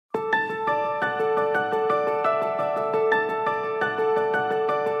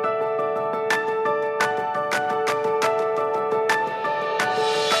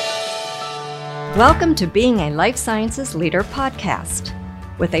Welcome to Being a Life Sciences Leader podcast.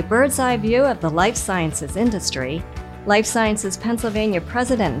 With a bird's eye view of the life sciences industry, Life Sciences Pennsylvania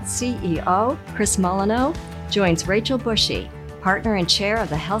President and CEO Chris Molyneux joins Rachel Bushy, partner and chair of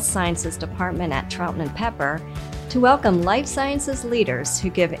the Health Sciences Department at Troutman Pepper, to welcome life sciences leaders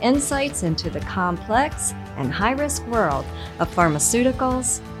who give insights into the complex and high-risk world of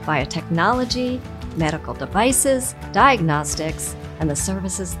pharmaceuticals, biotechnology, medical devices, diagnostics, and the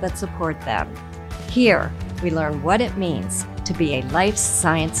services that support them. Here, we learn what it means to be a life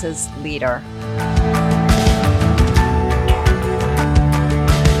sciences leader.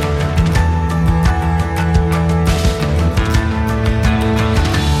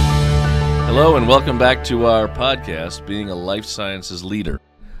 Hello and welcome back to our podcast, Being a Life Sciences Leader.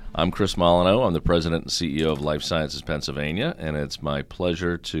 I'm Chris Molyneux. I'm the President and CEO of Life Sciences Pennsylvania, and it's my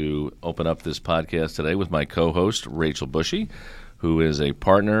pleasure to open up this podcast today with my co-host, Rachel Bushy, who is a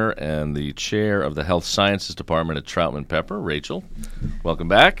partner and the chair of the Health Sciences Department at Troutman Pepper. Rachel, welcome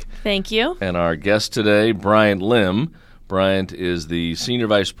back. Thank you. And our guest today, Bryant Lim. Bryant is the Senior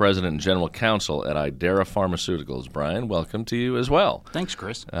Vice President and General Counsel at Idera Pharmaceuticals. Bryant, welcome to you as well. Thanks,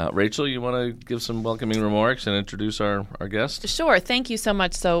 Chris. Rachel, you want to give some welcoming remarks and introduce our guest? Sure. Thank you so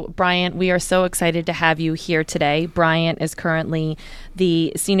much. So, Bryant, we are so excited to have you here today. Bryant is currently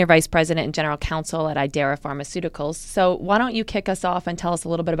the Senior Vice President and General Counsel at Idera Pharmaceuticals. So why don't you kick us off and tell us a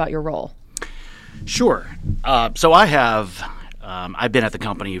little bit about your role? Sure. I've been at the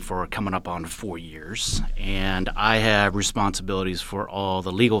company for coming up on 4 years, and I have responsibilities for all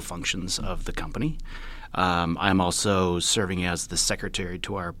the legal functions of the company. I'm also serving as the secretary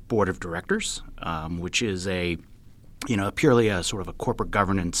to our board of directors, which is purely a sort of a corporate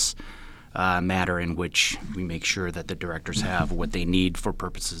governance matter in which we make sure that the directors have what they need for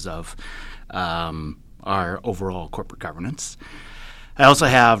purposes of our overall corporate governance. I also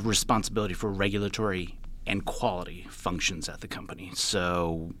have responsibility for regulatory and quality functions at the company.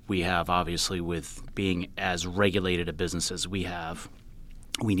 So we have, obviously, with being as regulated a business as we have,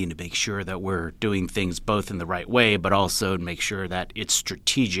 we need to make sure that we're doing things both in the right way, but also make sure that it's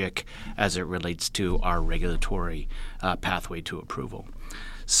strategic as it relates to our regulatory pathway to approval.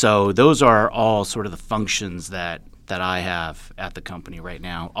 So those are all sort of the functions that I have at the company right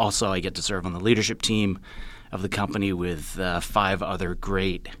now. Also, I get to serve on the leadership team of the company with 5 other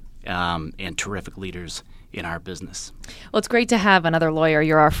great and terrific leaders in our business. Well, it's great to have another lawyer.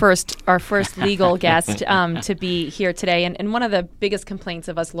 You're our first legal guest to be here today. And one of the biggest complaints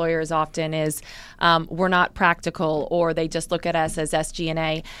of us lawyers often is we're not practical, or they just look at us as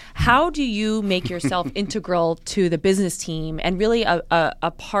SG&A. How do you make yourself integral to the business team and really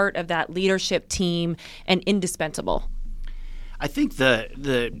a part of that leadership team and indispensable? I think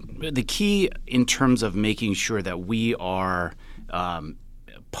the key in terms of making sure that we are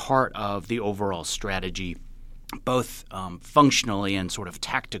part of the overall strategy, both functionally and sort of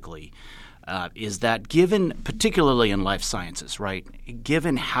tactically, is that given, particularly in life sciences, right,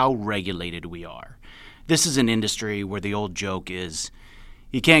 given how regulated we are, this is an industry where the old joke is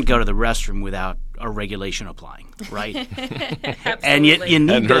you can't go to the restroom without a regulation applying, right? And you need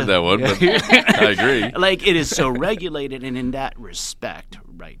I hadn't heard that one, but I agree. Like, it is so regulated, and in that respect,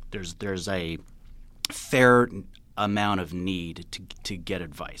 right, there's a fair amount of need to get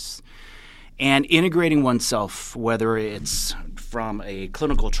advice. And integrating oneself, whether it's from a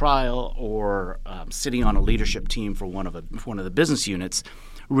clinical trial or sitting on a leadership team for one of the business units,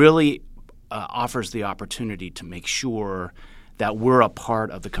 really offers the opportunity to make sure that we're a part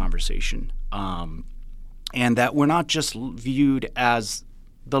of the conversation, and that we're not just viewed as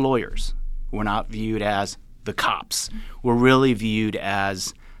the lawyers. We're not viewed as the cops. We're really viewed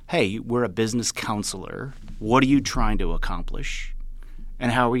as, hey, we're a business counselor. What are you trying to accomplish,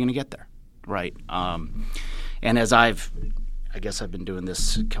 and how are we going to get there, right? And as I guess I've been doing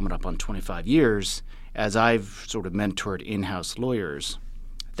this coming up on 25 years, as I've sort of mentored in-house lawyers,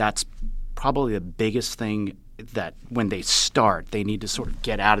 that's probably the biggest thing that when they start, they need to sort of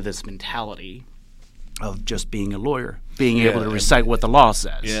get out of this mentality of just being a lawyer, being able to recite what the law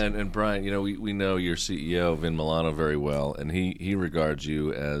says. Yeah, and Brian, we know your CEO, Vin Milano, very well, and he regards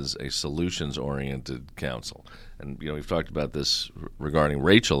you as a solutions-oriented counsel. And, we've talked about this regarding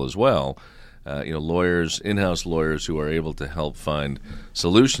Rachel as well. Lawyers, in-house lawyers who are able to help find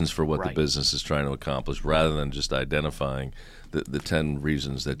solutions for what the business is trying to accomplish rather than just identifying the 10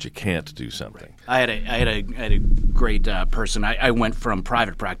 reasons that you can't do something. Right. I had a great person. I went from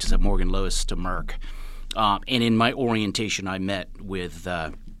private practice at Morgan Lewis to Merck. And in my orientation, I met with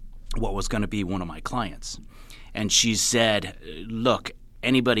what was going to be one of my clients. And she said, look,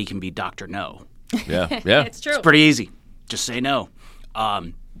 anybody can be Dr. No. Yeah. It's true. It's pretty easy. Just say no.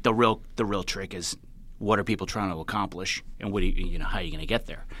 the real trick is, what are people trying to accomplish, and what how are you going to get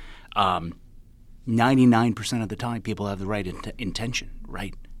there? 99% of the time, people have the right intention,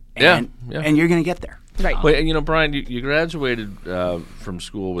 right? And you're going to get there. Right. Well, Brian, you graduated from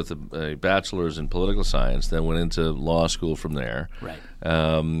school with a bachelor's in political science, then went into law school from there.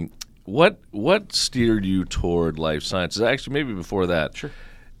 Right. What steered you toward life sciences? Actually, maybe before that. Sure.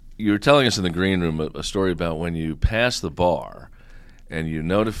 You were telling us in the green room a story about when you passed the bar and you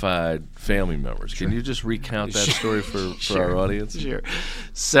notified family members. Can you just recount that story for our audience? Sure.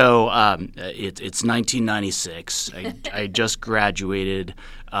 So it's 1996. I just graduated.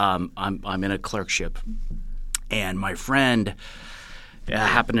 I'm in a clerkship, and my friend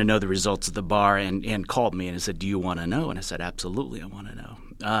happened to know the results of the bar and called me and said, "Do you want to know?" And I said, "Absolutely, I want to know."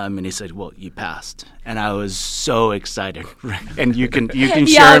 And he said, "Well, you passed," and I was so excited. And you can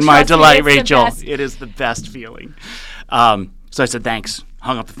share in my delight, Rachel. It is the best feeling. So I said, "Thanks."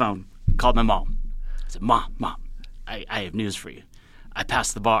 Hung up the phone. Called my mom. I said, "Mom, I have news for you. I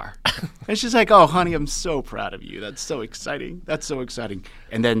passed the bar." And she's like, "Oh, honey, I'm so proud of you. That's so exciting. That's so exciting."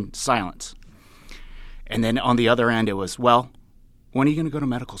 And then silence. And then on the other end, it was, "Well, when are you going to go to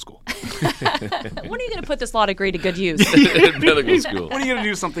medical school?" When are you going to put this law degree to good use? Medical school. When are you going to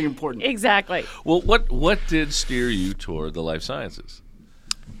do something important? Exactly. Well, what did steer you toward the life sciences?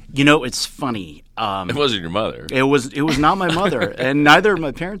 It's funny. It wasn't your mother. It was not my mother, and neither of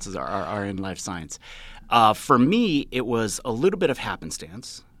my parents are in life science. For me, it was a little bit of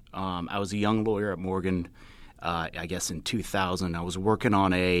happenstance. I was a young lawyer at Morgan, I guess in 2000. I was working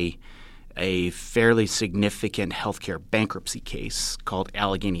on a fairly significant healthcare bankruptcy case called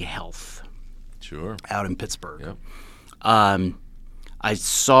Allegheny Health. Sure. Out in Pittsburgh. Yep. I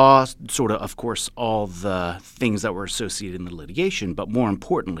saw of course, all the things that were associated in the litigation, but more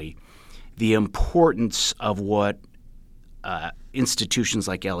importantly, the importance of what institutions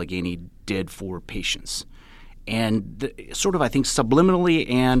like Allegheny did for patients. And I think subliminally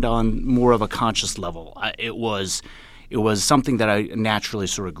and on more of a conscious level, it was something that I naturally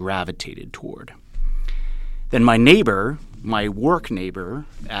sort of gravitated toward. Then my work neighbor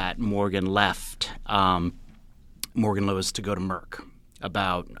at Morgan left Morgan Lewis to go to Merck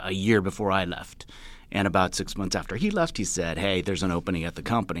about a year before I left. And about 6 months after he left, he said, "Hey, there's an opening at the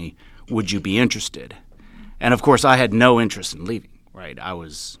company. Would you be interested?" And of course, I had no interest in leaving, right? I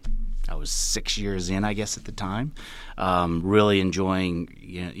was 6 years in, I guess, at the time, really enjoying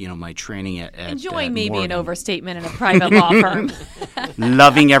my training at enjoying maybe Morgan. an overstatement in a private law firm.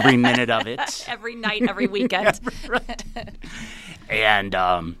 Loving every minute of it. Every night, every weekend. Right. And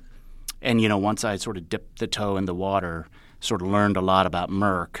once I sort of dipped the toe in the water, sort of learned a lot about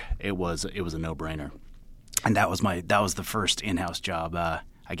Merck, it was a no-brainer. And that was the first in-house job, I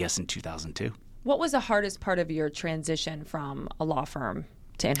guess, in 2002. What was the hardest part of your transition from a law firm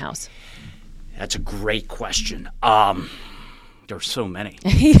to in-house? That's a great question. There's so many.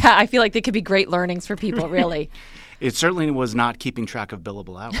 Yeah, I feel like they could be great learnings for people, really. It certainly was not keeping track of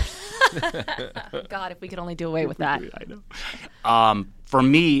billable hours. God, if we could only do away with that. I know. For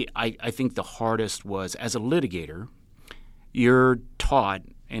me, I think the hardest was, as a litigator, you're taught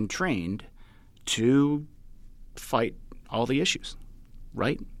and trained to fight all the issues,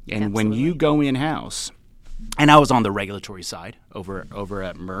 right? And Absolutely. when you go in-house, and I was on the regulatory side over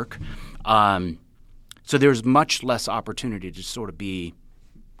at Merck, so there's much less opportunity to sort of be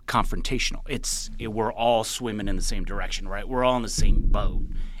confrontational. We're all swimming in the same direction, right? We're all in the same boat.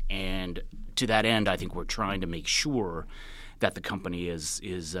 And to that end, I think we're trying to make sure that the company is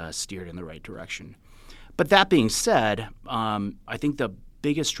steered in the right direction. But that being said, I think the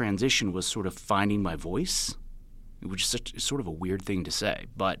biggest transition was sort of finding my voice, which is sort of a weird thing to say,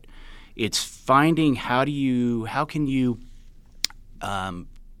 but it's finding how can you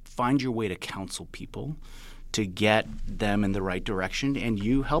find your way to counsel people to get them in the right direction, and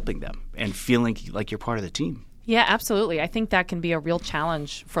you helping them and feeling like you're part of the team. Yeah, absolutely. I think that can be a real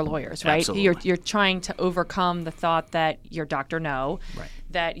challenge for lawyers, right? Absolutely. You're trying to overcome the thought that your Dr. No, right,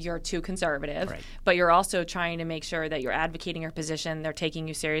 that you're too conservative, right, but you're also trying to make sure that you're advocating your position, they're taking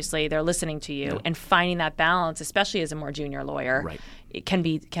you seriously, they're listening to you, and finding that balance, especially as a more junior lawyer, right, it can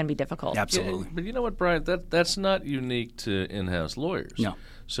be difficult. Absolutely. But you know what, Brian? That's not unique to in-house lawyers. No.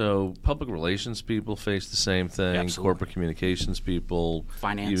 So public relations people face the same thing. Absolutely. Corporate communications people,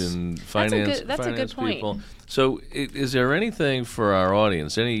 finance, even That's a good point. people. So, is there anything for our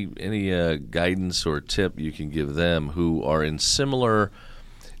audience? Any guidance or tip you can give them who are in similar,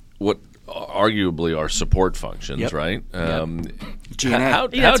 what arguably are support functions, Yep. right? G&A.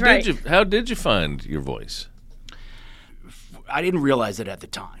 How did you find your voice? I didn't realize it at the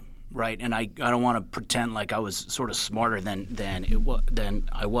time, right? And I don't want to pretend like I was sort of smarter than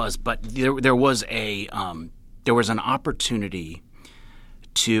I was, but there was an opportunity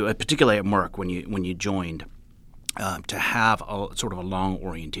to, particularly at Merck when you joined, to have a sort of a long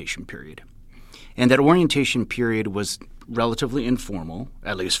orientation period, and that orientation period was relatively informal,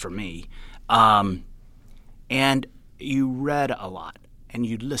 at least for me, and you read a lot and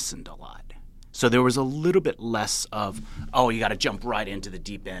you listened a lot. So there was a little bit less of, you got to jump right into the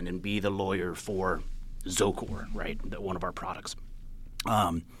deep end and be the lawyer for Zocor, right, one of our products.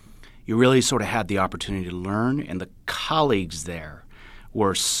 You really sort of had the opportunity to learn, and the colleagues there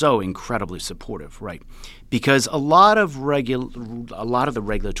were so incredibly supportive, right? Because a lot of the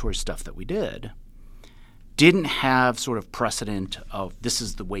regulatory stuff that we didn't have sort of precedent of this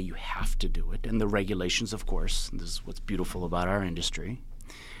is the way you have to do it. And the regulations, of course, this is what's beautiful about our industry,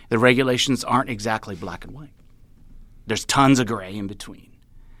 the regulations aren't exactly black and white. There's tons of gray in between.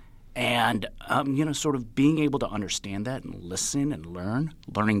 And, sort of being able to understand that and listen and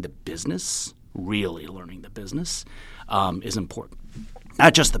learning the business, really learning the business, is important.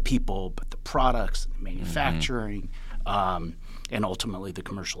 Not just the people, but the products, the manufacturing, and ultimately the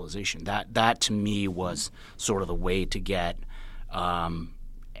commercialization. That to me was sort of the way to get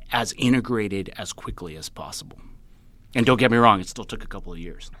as integrated as quickly as possible. And don't get me wrong, it still took a couple of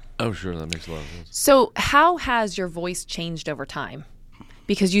years. Oh, sure, that makes a lot of sense. So how has your voice changed over time?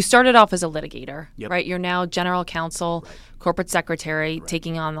 Because you started off as a litigator, right? You're now general counsel, corporate secretary,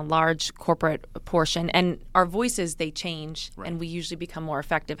 taking on a large corporate portion. And our voices, they change, and we usually become more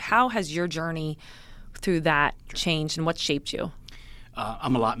effective. How has your journey through that changed, and what shaped you?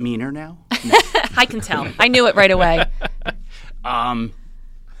 I'm a lot meaner now. I can tell. I knew it right away. I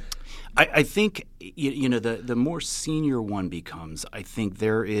think, the more senior one becomes, I think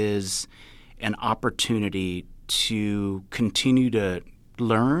there is an opportunity to continue to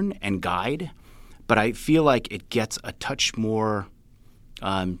learn and guide, but I feel like it gets a touch more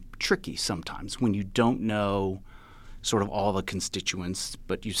tricky sometimes when you don't know sort of all the constituents,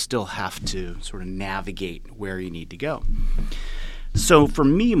 but you still have to sort of navigate where you need to go. So for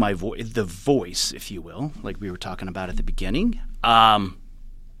me, the voice, if you will, like we were talking about at the beginning,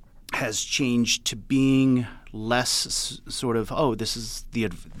 has changed to being less sort of,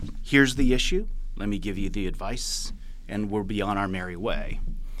 here's the issue, let me give you the advice, and we'll be on our merry way.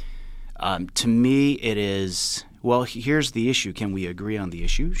 To me, it is, here's the issue. Can we agree on the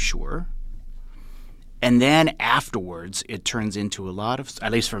issue? Sure. And then afterwards, it turns into a lot of,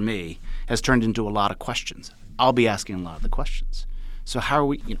 at least for me, has turned into a lot of questions. I'll be asking a lot of the questions. So how are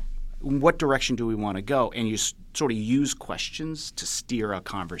we, what direction do we want to go? And you sort of use questions to steer a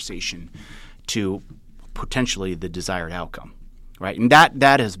conversation to potentially the desired outcome, right? And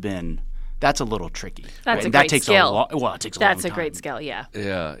that's a little tricky. That's right? a great skill. It takes a long time. That's a great skill, yeah.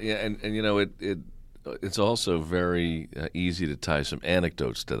 Yeah, and it's also very easy to tie some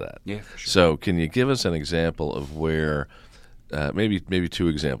anecdotes to that. Yeah, for sure. So can you give us an example of where, maybe two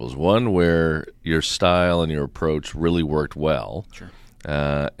examples. One where your style and your approach really worked well. Sure.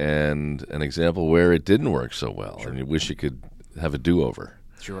 And an example where it didn't work so well, and you wish you could have a do-over.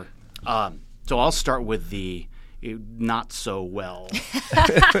 Sure. So I'll start with the not so well.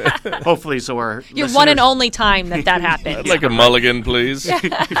 Hopefully, so our your one and only time that happened. I'd like a mulligan, please.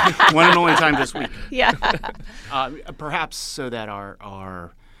 One and only time this week. Yeah. Perhaps so that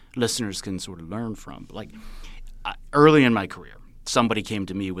our listeners can sort of learn from. Like early in my career, somebody came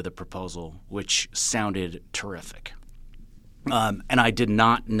to me with a proposal which sounded terrific. And I did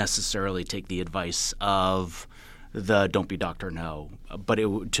not necessarily take the advice of the "don't be doctor, no." But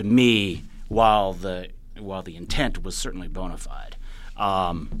to me, while the intent was certainly bona fide,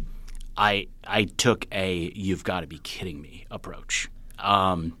 I took a "you've got to be kidding me" approach.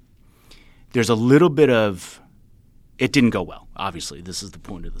 There's a little bit of it didn't go well. Obviously, this is the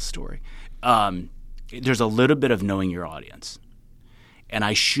point of the story. There's a little bit of knowing your audience, and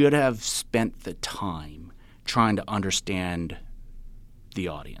I should have spent the time trying to understand the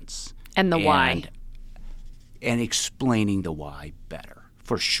audience and the why, and explaining the why better,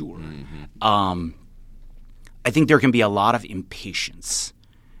 for sure. Mm-hmm. I think there can be a lot of impatience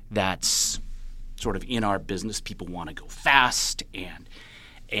that's sort of in our business. People want to go fast, and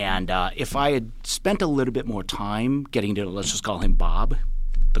if I had spent a little bit more time getting to, let's just call him Bob,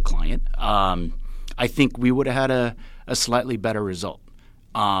 the client, I think we would have had a slightly better result.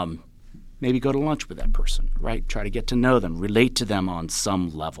 Maybe go to lunch with that person, right? Try to get to know them, relate to them on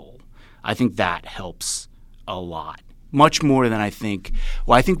some level. I think that helps a lot, much more than I think.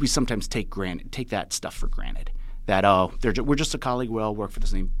 Well, I think we sometimes take that stuff for granted. That we're just a colleague, we all work for the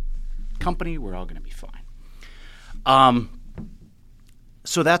same company, we're all going to be fine.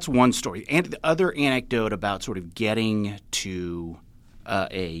 So that's one story. And the other anecdote about sort of getting to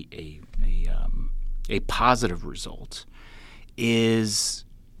a positive result is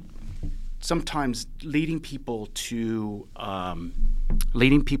sometimes leading people to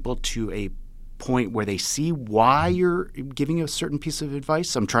a point where they see why you're giving a certain piece of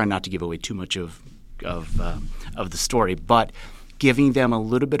advice. I'm trying not to give away too much of the story, but giving them a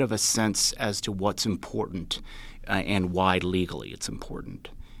little bit of a sense as to what's important and why legally it's important.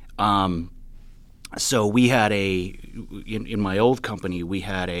 So we had in my old company, we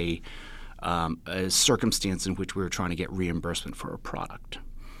had a circumstance in which we were trying to get reimbursement for a product.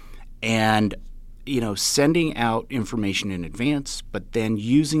 And, sending out information in advance, but then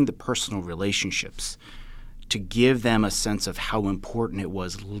using the personal relationships to give them a sense of how important it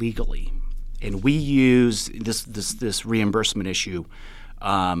was legally. And we use this reimbursement issue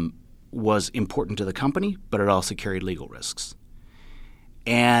was important to the company, but it also carried legal risks.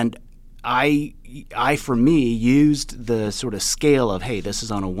 And I for me used the sort of scale of, hey, this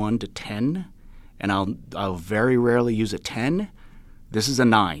is on a 1 to 10, and I'll very rarely use a 10. This is a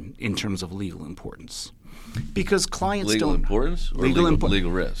 9 in terms of legal importance, because clients legal don't importance or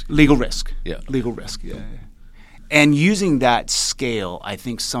legal risk. Legal risk. Yeah. Legal risk. Yeah. And using that scale, I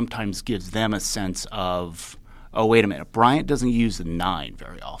think sometimes gives them a sense of, oh, wait a minute, Bryant doesn't use the 9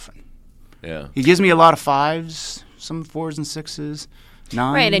 very often. Yeah. He gives me a lot of 5s, some 4s and 6s.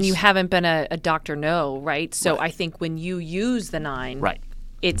 9s. Right, and you haven't been a Dr. No, right? So I think when you use the 9, right,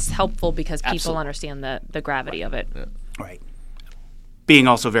 it's helpful because people Absolutely. Understand the gravity of it. Yeah. Right. Being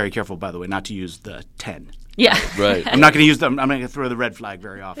also very careful, by the way, not to use the 10. Yeah. Right. I'm not going to use them. I'm going to throw the red flag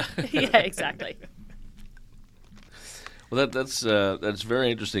very often. Yeah, exactly. Well, that's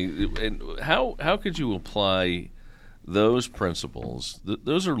very interesting. And how could you apply those principles?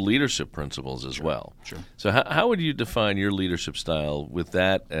 Those are leadership principles as well. Sure. So how would you define your leadership style with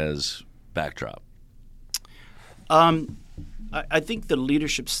that as backdrop? I think the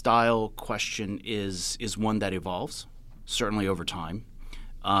leadership style question is one that evolves, certainly over time.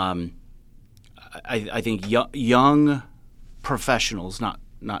 I think young professionals, not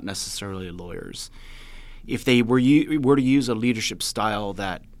necessarily lawyers, if they were to use a leadership style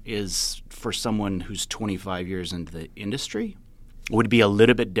that is for someone who's 25 years into the industry, would be a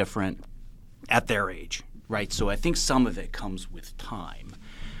little bit different at their age, right? So I think some of it comes with time,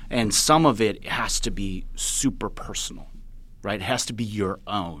 and some of it has to be super personal, right? It has to be your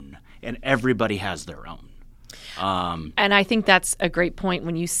own, and everybody has their own. And I think that's a great point.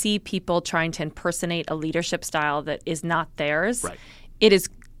 When you see people trying to impersonate a leadership style that is not theirs, Right. It is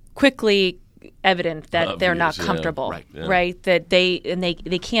quickly evident that they're not Obvious, yeah. comfortable, Right. Yeah. right? That they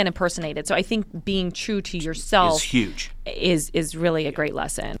can't impersonate it. So I think being true to yourself It's huge. is really a great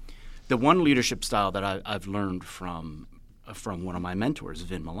lesson. The one leadership style that I've learned from one of my mentors,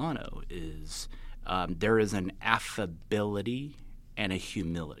 Vin Milano, is there is an affability and a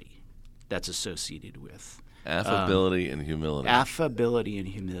humility that's associated with Affability and humility. affability and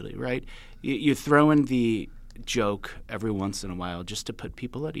humility, right? You throw in the joke every once in a while just to put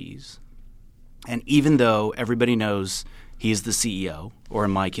people at ease. And even though everybody knows he's the CEO, or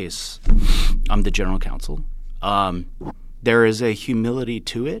in my case, I'm the general counsel, there is a humility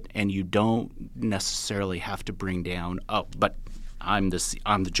to it, and you don't necessarily have to bring down, but I'm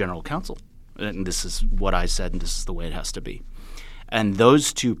the general counsel, and this is what I said, and this is the way it has to be. And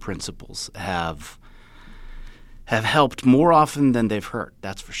those two principles have helped more often than they've hurt.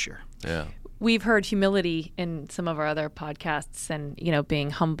 That's for sure. Yeah. We've heard humility in some of our other podcasts, and being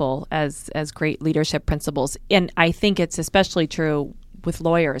humble as great leadership principles. And I think it's especially true with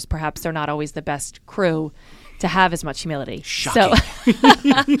lawyers. Perhaps they're not always the best crew to have as much humility. Shocking.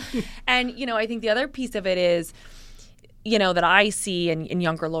 So, and I think the other piece of it is, that I see in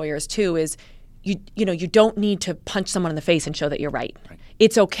younger lawyers too is, you don't need to punch someone in the face and show that you're right.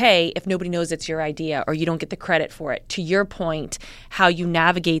 It's okay if nobody knows it's your idea or you don't get the credit for it. To your point, how you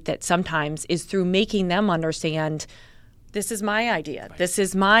navigate that sometimes is through making them understand, this is my idea. Right. This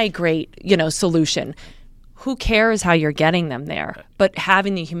is my great, solution. Who cares how you're getting them there? But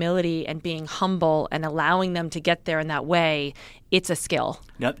having the humility and being humble and allowing them to get there in that way, it's a skill.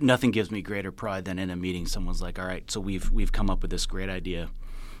 Nothing gives me greater pride than in a meeting someone's like, all right, so we've come up with this great idea.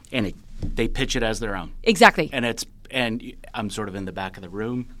 And they pitch it as their own. Exactly. And I'm sort of in the back of the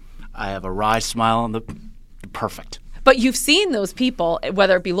room. I have a wry smile on the perfect. But you've seen those people,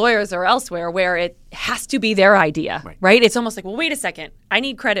 whether it be lawyers or elsewhere, where it has to be their idea, right? It's almost like, well, wait a second. I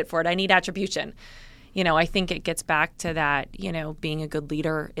need credit for it. I need attribution. I think it gets back to that, being a good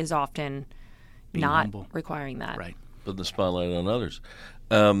leader is often being not humble. Requiring that. Right. Put the spotlight on others.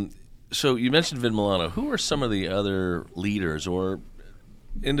 So you mentioned Vin Milano. Who are some of the other leaders or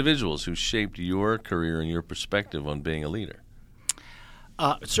individuals who shaped your career and your perspective on being a leader?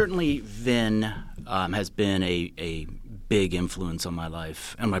 Certainly, Vin has been a big influence on my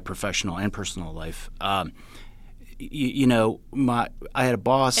life and my professional and personal life. I had a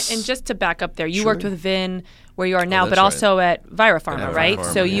boss. And just to back up there, you Sure. worked with Vin where you are now, that's but also at Virapharma, At right?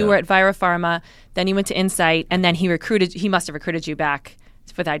 Virapharma, So you yeah. were at Virapharma, then you went to Insight, and then he must have recruited you back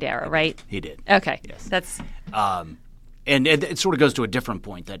with Idera, right? He did. Okay. Yes. That's And it sort of goes to a different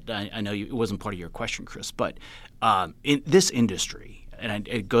point that I know it wasn't part of your question, Chris, but in this industry, and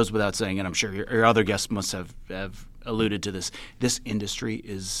it goes without saying, and I'm sure your other guests must have alluded to this industry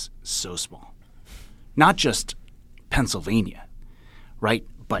is so small. Not just Pennsylvania, right,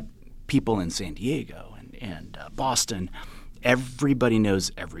 but people in San Diego and Boston, everybody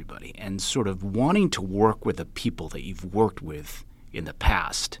knows everybody. And sort of wanting to work with the people that you've worked with in the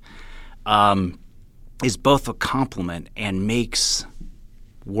past is both a compliment and makes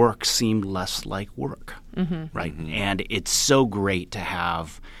work seem less like work, right? Mm-hmm. And it's so great to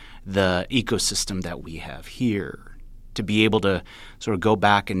have the ecosystem that we have here to be able to sort of go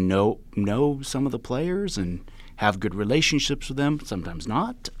back and know some of the players and have good relationships with them, sometimes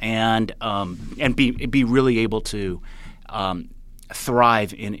not, and be really able to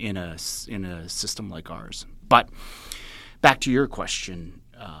thrive in a system like ours. But back to your question,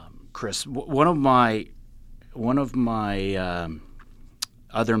 Chris, one of my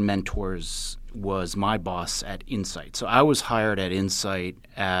other mentors was my boss at Insight. So I was hired at Insight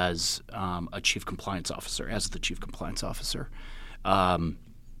as the chief compliance officer.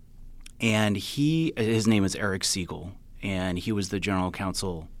 And his name is Eric Siegel, and he was the general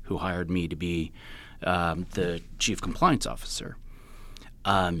counsel who hired me to be the chief compliance officer.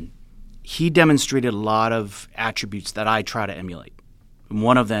 He demonstrated a lot of attributes that I try to emulate,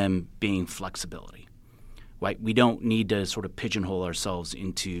 one of them being flexibility. Right? We don't need to sort of pigeonhole ourselves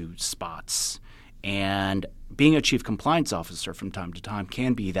into spots. And being a chief compliance officer from time to time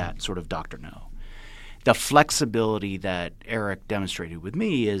can be that sort of Dr. No. The flexibility that Eric demonstrated with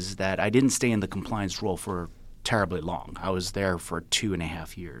me is that I didn't stay in the compliance role for terribly long. I was there for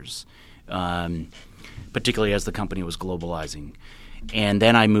 2.5 years, particularly as the company was globalizing. And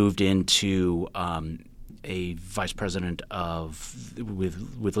then I moved into a vice president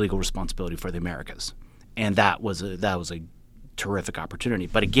with legal responsibility for the Americas. And that was a terrific opportunity.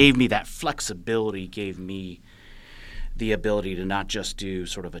 But it gave me that flexibility, gave me the ability to not just do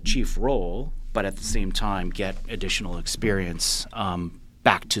sort of a chief role, but at the same time get additional experience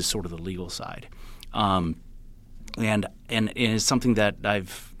back to sort of the legal side. And it is something that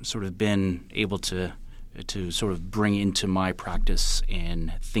I've sort of been able to sort of bring into my practice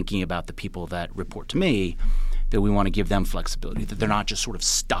in thinking about the people that report to me, that we want to give them flexibility, that they're not just sort of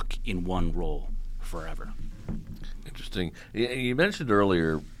stuck in one role forever. Interesting. You mentioned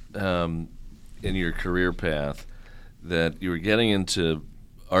earlier in your career path that you were getting into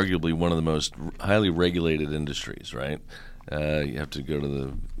arguably one of the most highly regulated industries, right? You have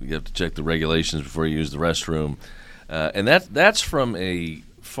to check the regulations before you use the restroom, and that's from a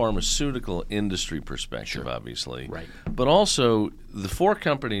pharmaceutical industry perspective, Sure. Obviously, Right. But also the 4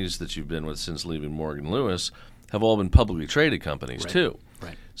 companies that you've been with since leaving Morgan Lewis have all been publicly traded companies Right. too.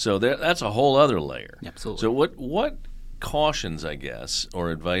 Right. So that's a whole other layer. Absolutely. So what cautions, I guess,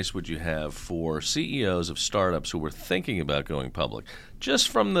 or advice would you have for CEOs of startups who were thinking about going public, just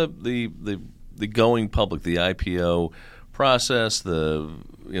from the going public, the IPO process,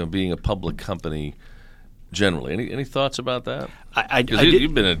 being a public company generally? Any thoughts about that? Because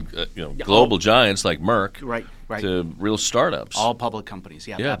you've been at global giants like Merck, right. to real startups, all public companies.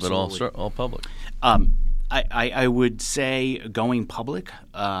 Yeah, absolutely. but all public. I would say going public,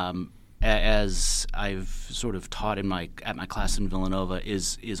 as I've sort of taught at my class in Villanova,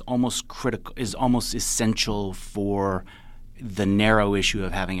 is almost critical, is almost essential for the narrow issue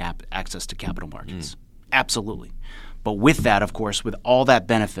of having access to capital markets. Absolutely. But with that, of course, with all that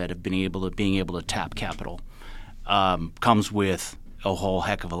benefit of being able to tap capital, comes with a whole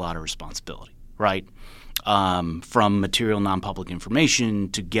heck of a lot of responsibility, right? From material non-public information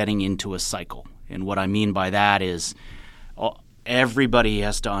to getting into a cycle. And what I mean by that is everybody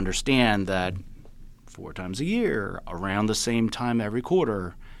has to understand that 4 times a year, around the same time every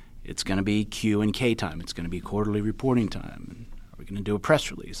quarter, it's going to be Q and K time. It's going to be quarterly reporting time. And are we going to do a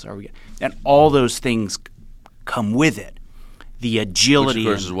press release? And all those things come with it. The agility. Which,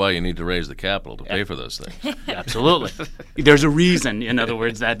 of course, is why you need to raise the capital to pay for those things. Absolutely. There's a reason, in other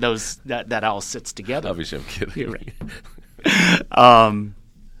words, that that all sits together. Obviously, I'm kidding. You're right.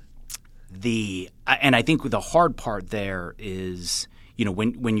 And I think the hard part there is,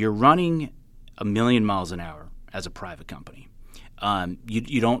 when you're running 1,000,000 miles an hour as a private company,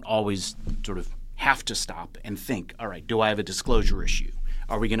 You don't always sort of have to stop and think, all right, do I have a disclosure issue?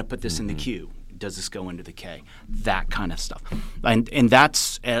 Are we going to put this in the queue? Does this go into the K? That kind of stuff. And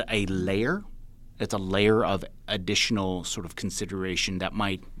that's a layer. It's a layer of additional sort of consideration that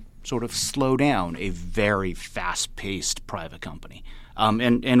might sort of slow down a very fast-paced private company.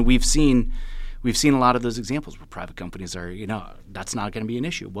 And we've seen a lot of those examples where private companies are, that's not going to be an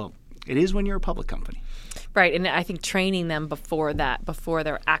issue. Well, it is when you're a public company. Right, and I think training them before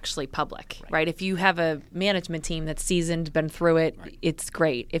they're actually public, right? If you have a management team that's seasoned, been through it, it's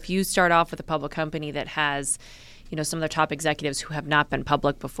great. If you start off with a public company that has, some of their top executives who have not been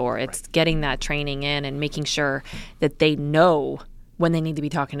public before, it's getting that training in and making sure that they know when they need to be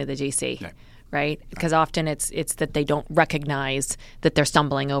talking to the GC, right? Because often it's that they don't recognize that they're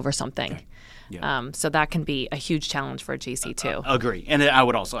stumbling over something. Okay. Yeah. So that can be a huge challenge for a GC too. Agree, and I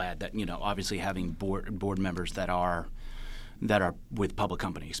would also add that obviously having board members that are with public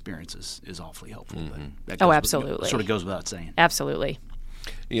company experiences is awfully helpful. But absolutely, sort of goes without saying. Absolutely.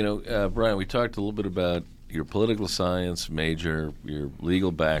 Brian, we talked a little bit about your political science major, your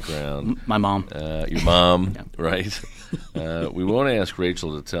legal background. My mom. Your mom, right? We won't ask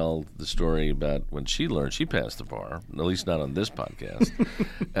Rachel to tell the story about when she learned she passed the bar, at least not on this podcast.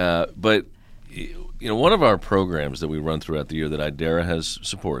 But one of our programs that we run throughout the year that Idera has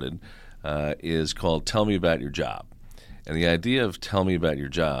supported is called Tell Me About Your Job. And the idea of Tell Me About Your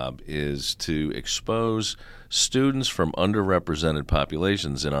Job is to expose students from underrepresented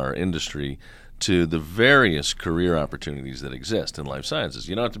populations in our industry to the various career opportunities that exist in life sciences.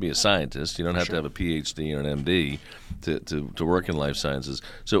 You don't have to be a scientist. You don't have to have a PhD or an MD to work in life sciences.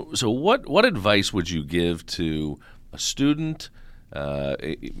 So what advice would you give to a student,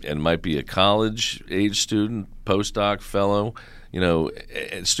 and might be a college-age student, postdoc, fellow,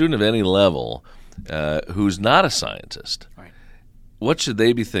 a student of any level who's not a scientist? Right. What should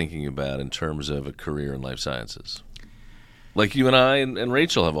they be thinking about in terms of a career in life sciences? Like you and I and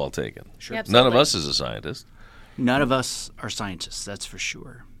Rachel have all taken. Sure. Yeah, none of us is a scientist. None of us are scientists, that's for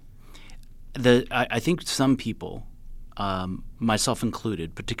sure. I think some people, myself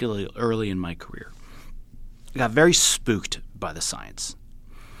included, particularly early in my career, got very spooked by the science.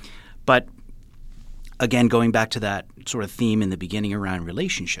 But again, going back to that sort of theme in the beginning around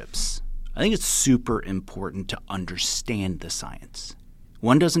relationships, I think it's super important to understand the science.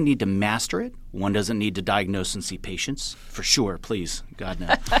 One doesn't need to master it. One doesn't need to diagnose and see patients. For sure, please, God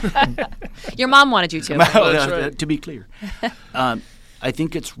no. Your mom wanted you to. Right. To be clear. I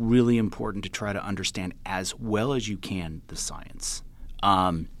think it's really important to try to understand as well as you can the science.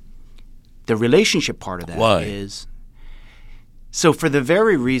 The relationship part of that is so for the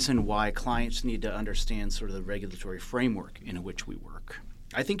very reason why clients need to understand sort of the regulatory framework in which we work.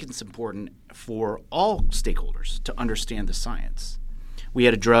 I think it's important for all stakeholders to understand the science. We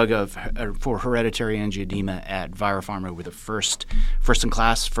had a drug for hereditary angioedema at ViraPharma with the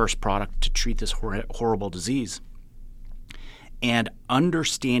first-in-class, first product to treat this horrible disease. And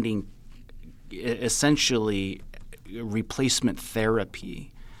understanding essentially replacement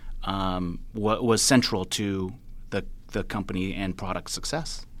therapy was central to the company and product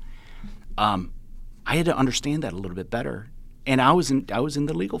success. I had to understand that a little bit better. And I was in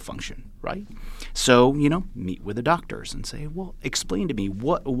the legal function, right? So, meet with the doctors and say, well, explain to me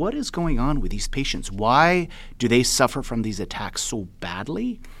what is going on with these patients? Why do they suffer from these attacks so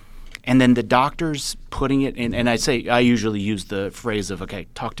badly? And then the doctors putting it in, and I usually use the phrase of, okay,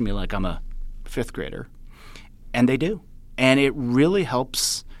 talk to me like I'm a fifth grader. And they do. And it really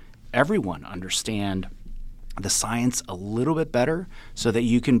helps everyone understand the science a little bit better so that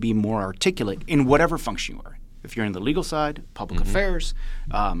you can be more articulate in whatever function you are. If you're in the legal side, public affairs,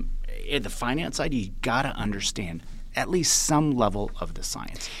 in the finance side, you got to understand at least some level of the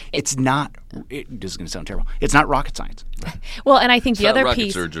science. This is going to sound terrible. It's not rocket science. Well, and I think It's the not other rocket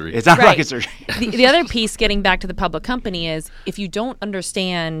piece, surgery. It's not rocket surgery. the other piece, getting back to the public company, is if you don't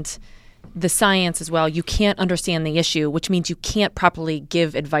understand the science as well, you can't understand the issue, which means you can't properly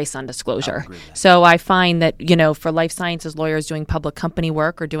give advice on disclosure. So I find that, for life sciences lawyers doing public company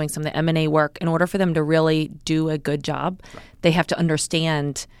work or doing some of the M&A work, in order for them to really do a good job, they have to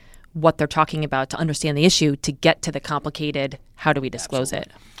understand what they're talking about, to understand the issue, to get to the complicated, how do we disclose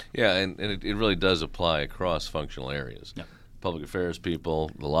it? Yeah, and it really does apply across functional areas. Yep. Public affairs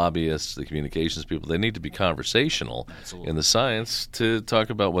people, the lobbyists, the communications people, they need to be conversational in the science to talk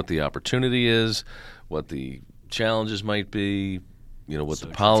about what the opportunity is, what the challenges might be, what the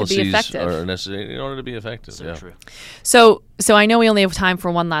policies are necessary in order to be effective. So true. So I know we only have time for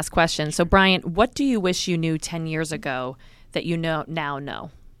one last question. So Bryant, what do you wish you knew 10 years ago that you now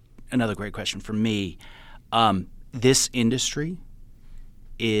know? Another great question for me. This industry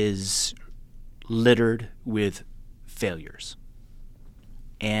is littered with failures.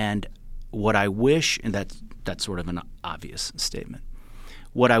 And what I wish, and that's sort of an obvious statement.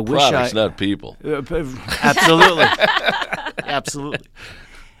 What I wish Products, not people. Absolutely. Absolutely.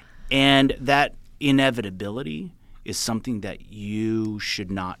 And that inevitability is something that you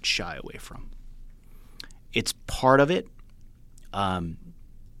should not shy away from. It's part of it,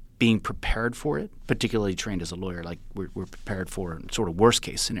 being prepared for it, particularly trained as a lawyer, like we're prepared for a sort of worst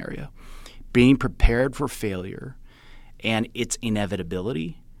case scenario. Being prepared for failure and its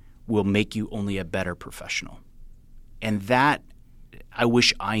inevitability will make you only a better professional. And that I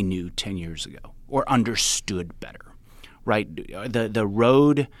wish I knew 10 years ago or understood better, right? The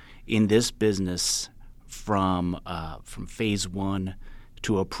road in this business from phase one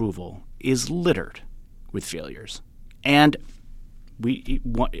to approval is littered with failures. And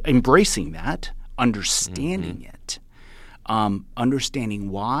embracing that, understanding it,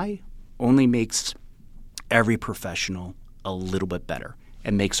 understanding why only makes every professional a little bit better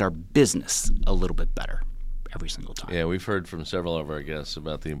and makes our business a little bit better every single time. Yeah, we've heard from several of our guests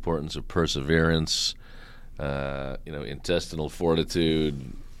about the importance of perseverance, intestinal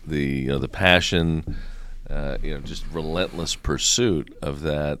fortitude, the passion, just relentless pursuit of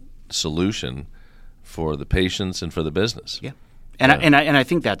that solution for the patients and for the business. Yeah, and I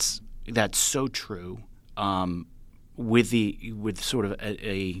think that's so true. With sort of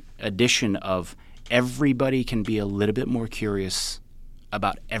a addition of everybody can be a little bit more curious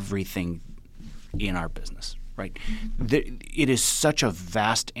about everything in our business, right? It is such a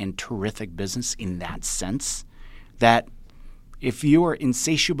vast and terrific business in that sense that if you are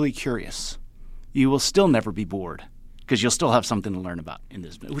insatiably curious, you will still never be bored because you'll still have something to learn about in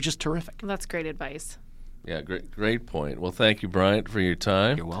this, which is terrific. That's great advice. Yeah, great point. Well, thank you, Bryant, for your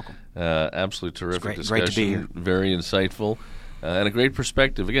time. You're welcome. Absolutely terrific discussion. Great to be here. Very insightful, and a great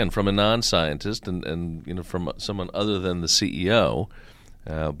perspective, again, from a non-scientist and from someone other than the CEO,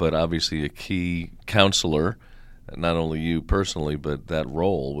 but obviously a key counselor, not only you personally, but that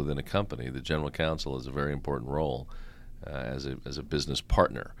role within a company. The general counsel is a very important role as a business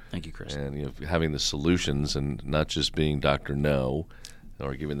partner. Thank you, Chris. And having the solutions and not just being Dr. No,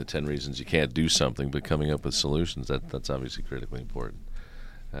 or giving the 10 reasons you can't do something, but coming up with solutions, that's obviously critically important.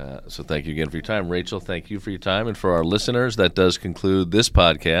 So thank you again for your time. Rachel, thank you for your time. And for our listeners, that does conclude this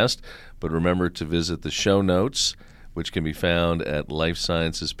podcast. But remember to visit the show notes, which can be found at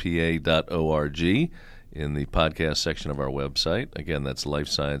lifesciencespa.org in the podcast section of our website. Again, that's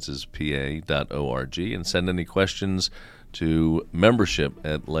lifesciencespa.org. And send any questions to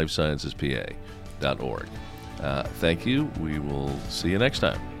membership@lifesciencespa.org. Thank you. We will see you next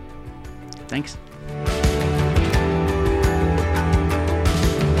time. Thanks.